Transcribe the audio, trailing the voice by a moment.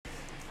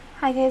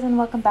Hi guys, and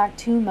welcome back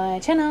to my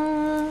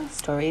channel,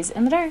 Stories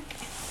in the Dark.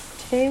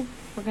 Today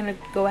we're gonna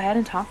go ahead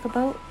and talk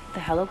about the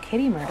Hello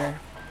Kitty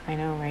murder. I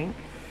know, right?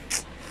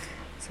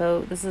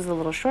 So this is a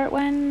little short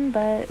one,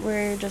 but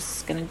we're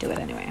just gonna do it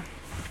anyway.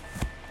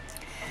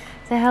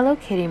 The Hello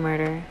Kitty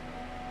murder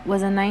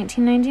was a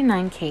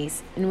 1999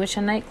 case in which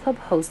a nightclub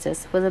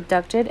hostess was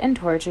abducted and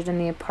tortured in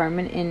the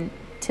apartment in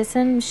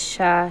Tsim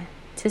Sha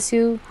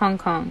Tsui, Hong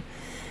Kong,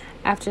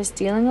 after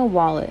stealing a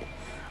wallet.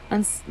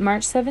 On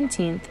March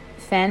 17th,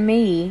 Fan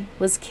Mei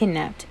was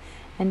kidnapped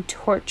and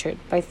tortured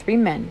by 3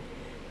 men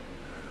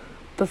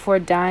before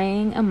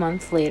dying a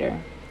month later.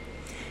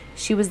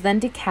 She was then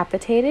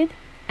decapitated,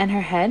 and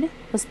her head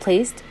was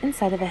placed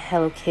inside of a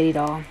Hello Kitty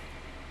doll.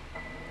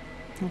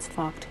 That's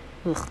fucked.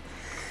 Ugh.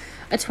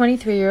 A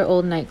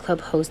 23-year-old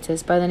nightclub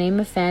hostess by the name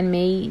of Fan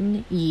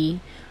Mei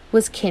Yi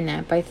was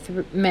kidnapped by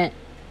 3 men.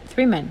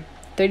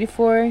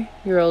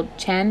 34-year-old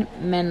Chan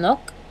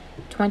Man-lok,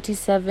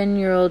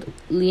 27-year-old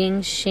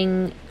Liang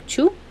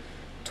Xing-chu,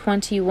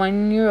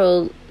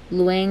 21-year-old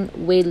Luang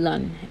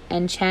Wei-lun,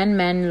 and Chan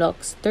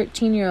Man-lok's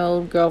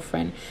 13-year-old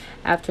girlfriend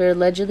after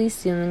allegedly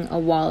stealing a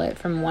wallet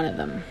from one of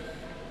them.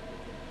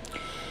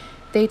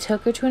 They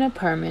took her to an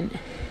apartment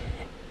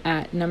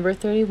at number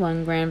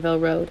 31 Granville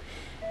Road,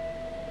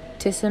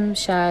 Tsim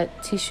Sha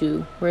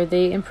Tsui, where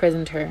they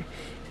imprisoned her.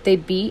 They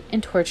beat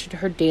and tortured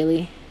her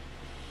daily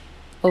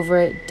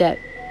over a debt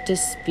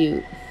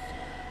dispute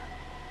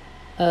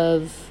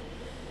of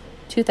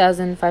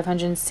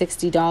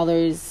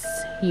 $2,560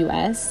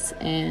 US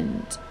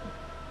and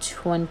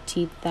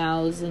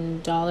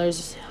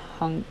 $20,000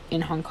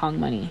 in Hong Kong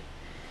money.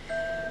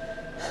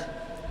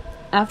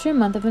 After a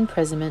month of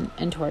imprisonment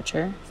and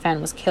torture,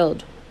 Fan was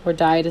killed or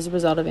died as a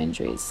result of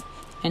injuries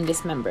and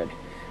dismembered.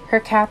 Her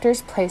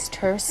captors placed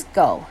her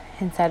skull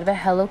inside of a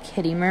Hello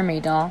Kitty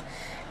mermaid doll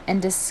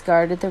and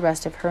discarded the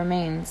rest of her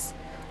remains.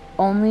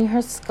 Only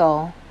her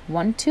skull,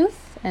 one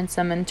tooth, and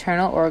some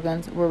internal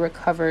organs were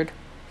recovered.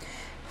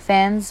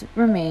 Fan's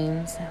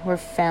remains were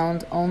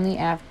found only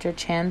after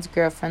Chan's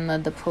girlfriend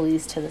led the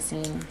police to the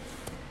scene.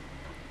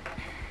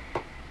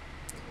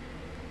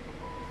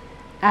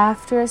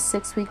 After a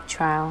 6-week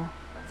trial,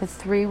 the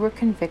 3 were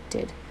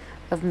convicted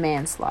of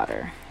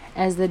manslaughter,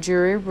 as the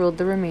jury ruled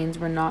the remains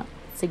were not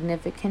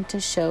significant to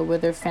show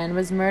whether Fan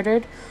was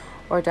murdered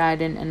or died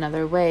in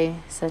another way,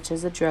 such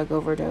as a drug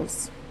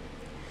overdose.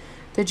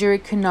 The jury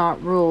could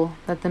not rule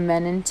that the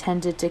men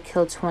intended to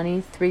kill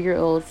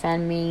 23-year-old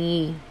Fan Mei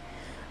Yi,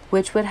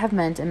 which would have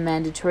meant a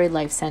mandatory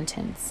life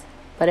sentence,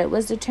 but it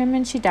was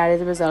determined she died as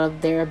a result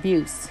of their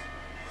abuse.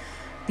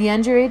 The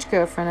underage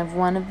girlfriend of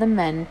one of the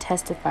men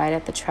testified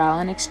at the trial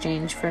in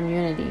exchange for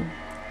immunity.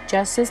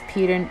 Justice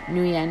Peter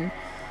Nguyen,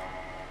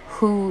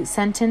 who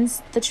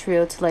sentenced the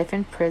trio to life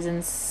in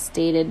prison,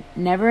 stated,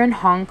 "Never in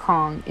Hong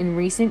Kong in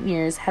recent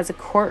years has a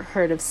court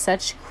heard of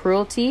such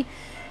cruelty,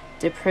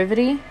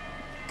 depravity,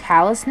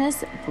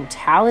 callousness,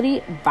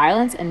 brutality,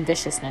 violence, and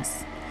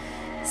viciousness."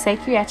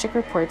 Psychiatric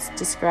reports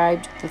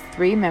described the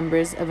 3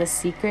 members of a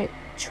secret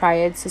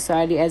triad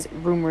society as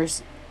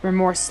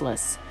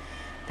remorseless.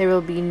 There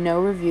will be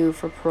no review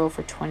for parole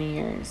for 20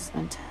 years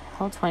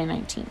until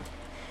 2019.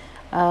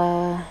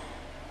 The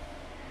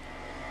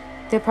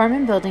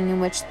apartment building in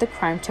which the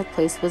crime took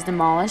place was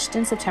demolished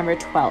in September of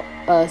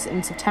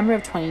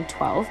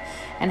 2012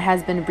 and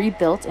has been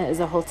rebuilt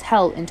as a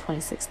hotel in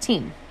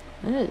 2016.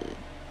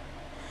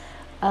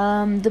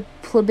 The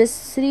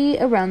publicity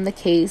around the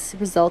case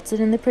resulted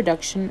in the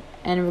production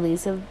and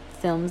release of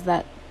films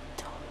that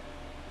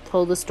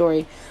told the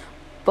story,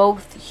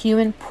 both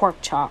Human Pork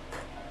Chop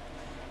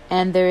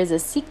and There Is a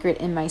Secret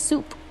in My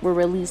Soup were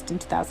released in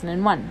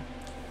 2001.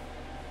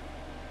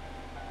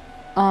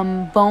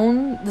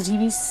 The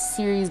TV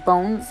series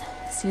Bones,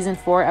 Season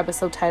 4,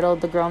 episode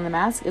titled The Girl in the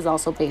Mask, is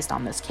also based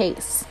on this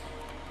case.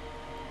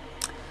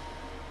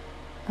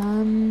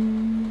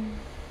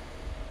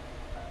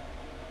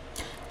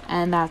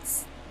 And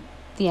that's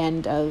the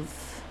end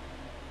of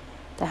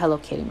the Hello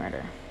Kitty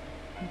murder.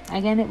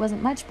 Again, it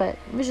wasn't much, but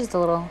it was just a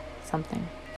little something.